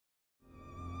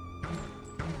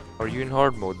Are you in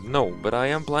hard mode? No, but I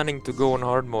am planning to go on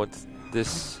hard mode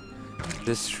this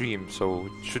stream, so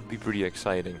it should be pretty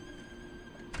exciting.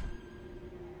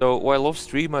 So while off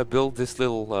stream, I built this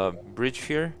little bridge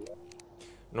here.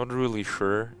 Not really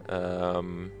sure.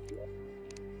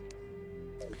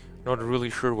 Not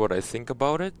really sure what I think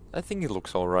about it. I think it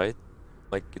looks alright.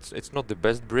 Like it's not the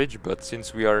best bridge, but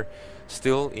since we are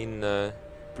still in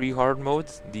pre-hard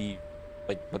mode, the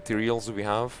materials we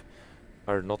have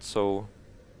are not so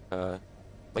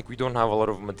like we don't have a lot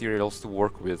of materials to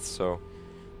work with, so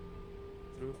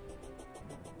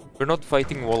we're not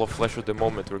fighting Wall of Flesh at the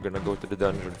moment. We're gonna go to the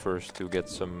dungeon first to get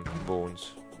some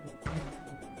bones.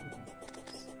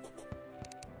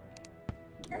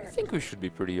 I think we should be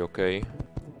pretty okay.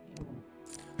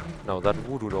 Now that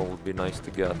wood would be nice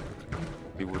to get.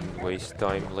 We wouldn't waste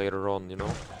time later on, you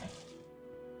know.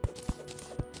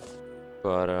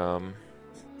 But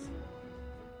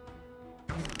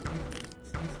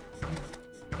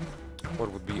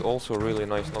what would be also really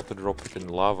nice not to drop it in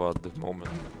lava at the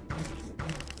moment.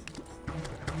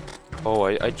 Oh,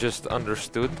 I just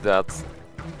understood that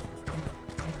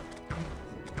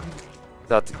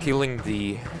killing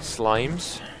the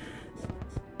slimes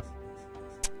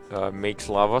makes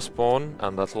lava spawn,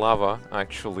 and that lava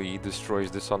actually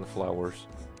destroys the sunflowers.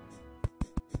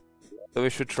 So we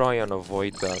should try and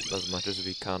avoid that as much as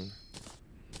we can.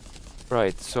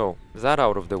 Right, so that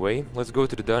out of the way, let's go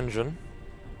to the dungeon.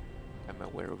 I'm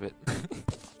aware of it.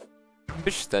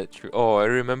 Fish statue. Oh, I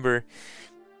remember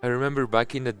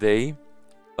back in the day,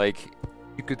 like,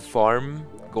 you could farm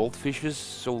goldfishes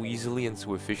so easily and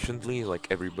so efficiently, like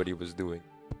everybody was doing.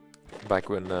 Back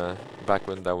when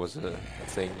that was a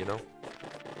thing, you know?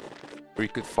 Where you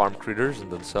could farm critters and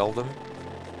then sell them.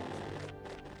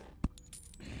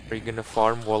 Are you gonna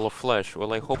farm Wall of Flesh?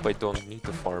 Well, I hope I don't need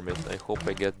to farm it. I hope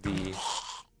I get the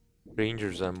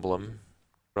Ranger's emblem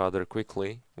rather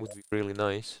quickly. Would be really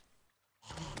nice.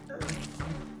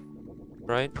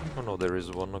 Right? Oh no, there is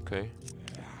one, okay.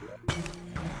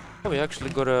 Oh, we actually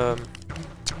got a...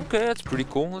 Okay, that's pretty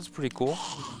cool, that's pretty cool.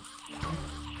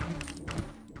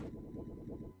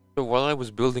 So while I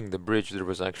was building the bridge, there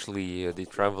was actually the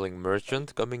traveling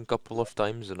merchant coming a couple of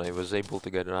times, and I was able to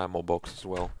get an ammo box as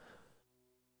well.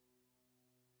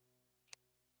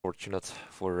 Fortunate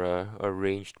for a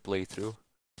ranged playthrough.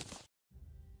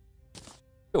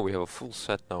 Oh, we have a full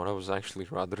set now. That was actually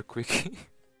rather quick.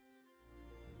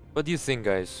 What do you think,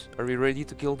 guys? Are we ready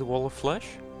to kill the Wall of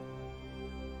Flesh?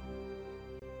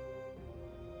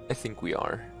 I think we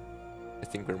are. I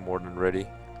think we're more than ready.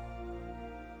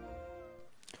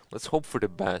 Let's hope for the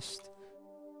best.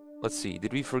 Let's see,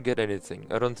 did we forget anything?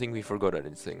 I don't think we forgot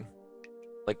anything.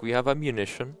 Like, we have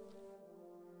ammunition.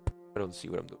 I don't see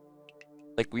what I'm doing.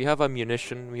 Like, we have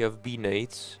ammunition, we have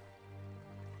B-nades.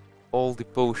 All the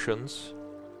potions.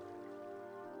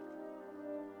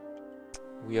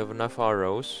 We have enough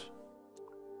arrows.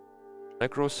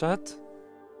 Necro set.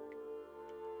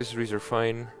 Accessories are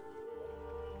fine.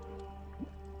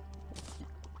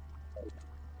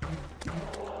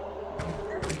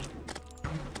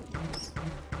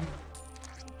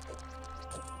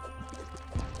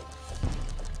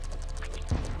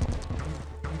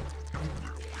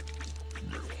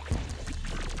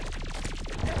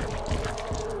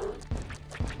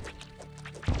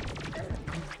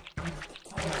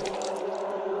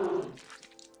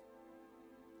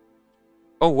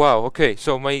 Oh wow, okay,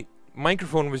 so my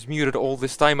microphone was muted all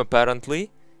this time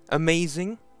apparently.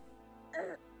 Amazing.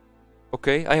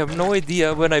 Okay, I have no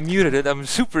idea when I muted it, I'm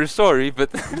super sorry,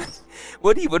 but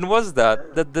what even was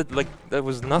that? That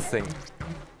was nothing.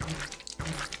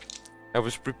 I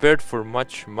was prepared for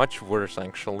much worse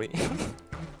actually.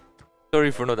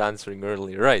 Sorry for not answering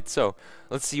earlier. Right, so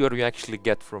let's see what we actually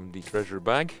get from the treasure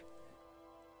bag.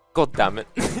 God damn it.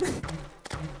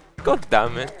 God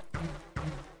damn it.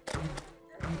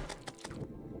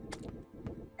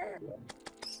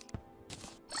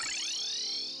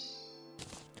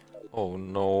 Oh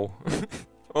no.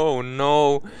 Oh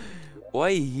no.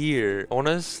 Why here?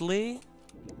 Honestly?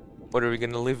 What, are we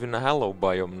gonna live in a hollow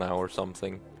biome now or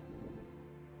something?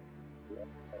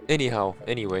 Anyhow,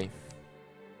 anyway.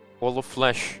 Wall of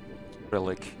Flesh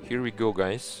relic. Here we go,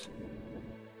 guys.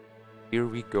 Here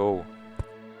we go.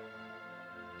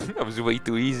 That was way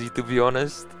too easy, to be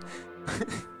honest.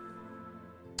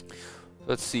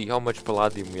 Let's see how much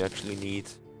palladium we actually need.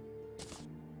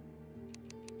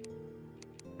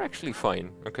 Actually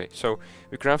fine. Okay, so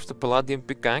we craft a palladium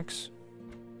pickaxe.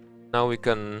 Now we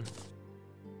can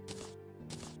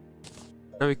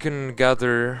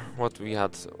gather what we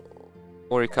had.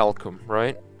 Orichalcum,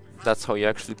 right? That's how you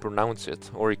actually pronounce it.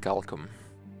 Orichalcum.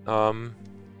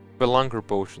 Spelunker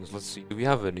potions, let's see, do we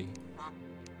have any?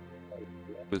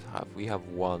 We have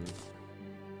one.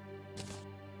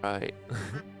 Right.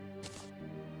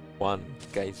 One,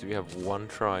 guys, we have one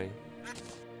try.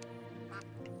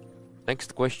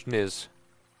 Next question is,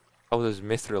 how does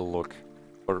Mithril look?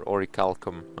 Or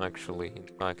Orichalcum, actually, in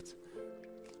fact.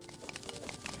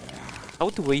 How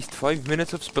to waste 5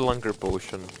 minutes of Spelunker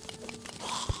potion.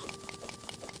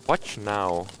 Watch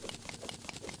now.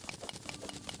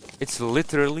 It's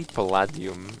literally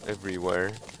palladium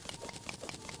everywhere.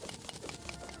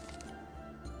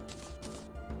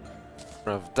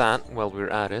 Of that while we're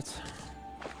at it.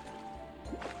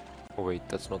 Oh wait,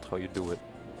 that's not how you do it.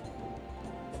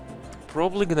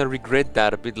 Probably gonna regret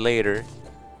that a bit later.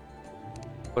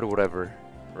 But whatever,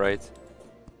 right?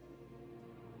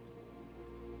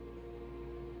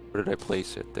 Where did I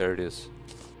place it? There it is.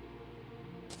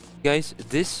 Guys,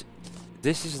 this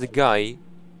is the guy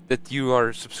that you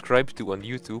are subscribed to on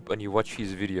YouTube and you watch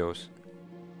his videos.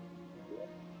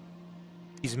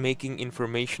 He's making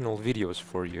informational videos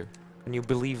for you. Can you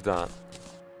believe that?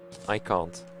 I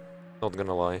can't. Not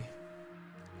gonna lie.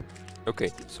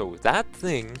 Okay, so that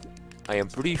thing, I am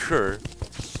pretty sure,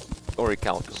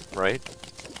 Orichalcum, right?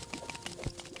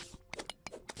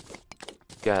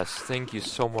 Yes, thank you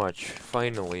so much.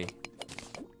 Finally.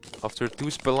 After 2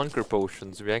 Spelunker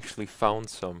potions, we actually found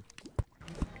some.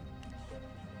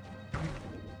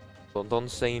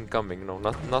 Don't say incoming. No,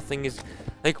 nothing is...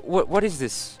 Like, what is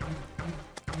this?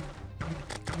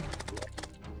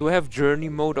 Do I have journey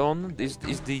mode on? Is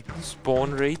the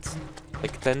spawn rate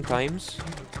like 10 times?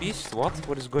 Beast? What?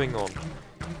 What is going on?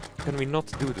 Can we not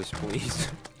do this, please?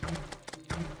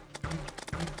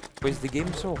 Why is the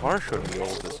game so harsh on me all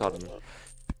of a sudden?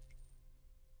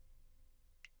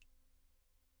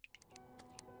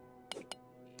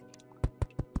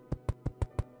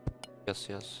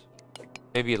 Yes.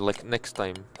 Maybe like next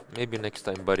time. Maybe next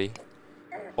time, buddy.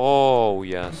 Oh,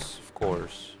 yes, of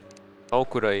course. How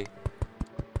could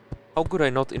I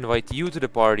not invite you to the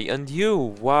party? And you!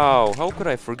 Wow, how could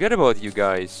I forget about you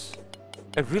guys?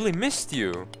 I really missed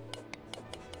you.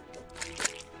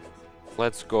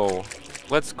 Let's go.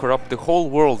 Let's corrupt the whole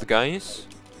world, guys.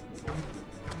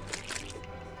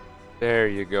 There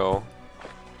you go.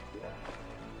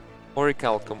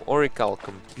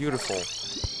 Orichalcum. Beautiful.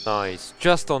 Nice.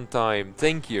 Just on time.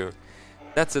 Thank you.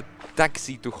 That's a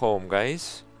taxi to home,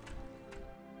 guys.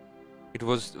 It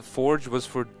was... Forge was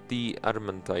for the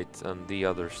adamantite and the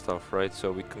other stuff, right?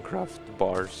 So we can craft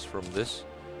bars from this.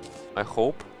 I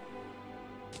hope.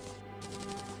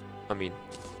 I mean...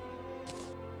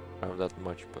 I don't have that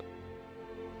much, but...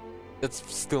 That's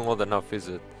still not enough, is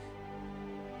it?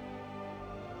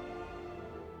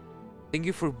 Thank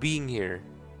you for being here.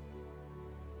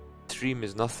 Stream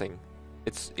is nothing.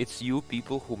 It's you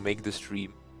people who make the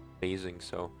stream amazing,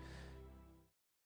 so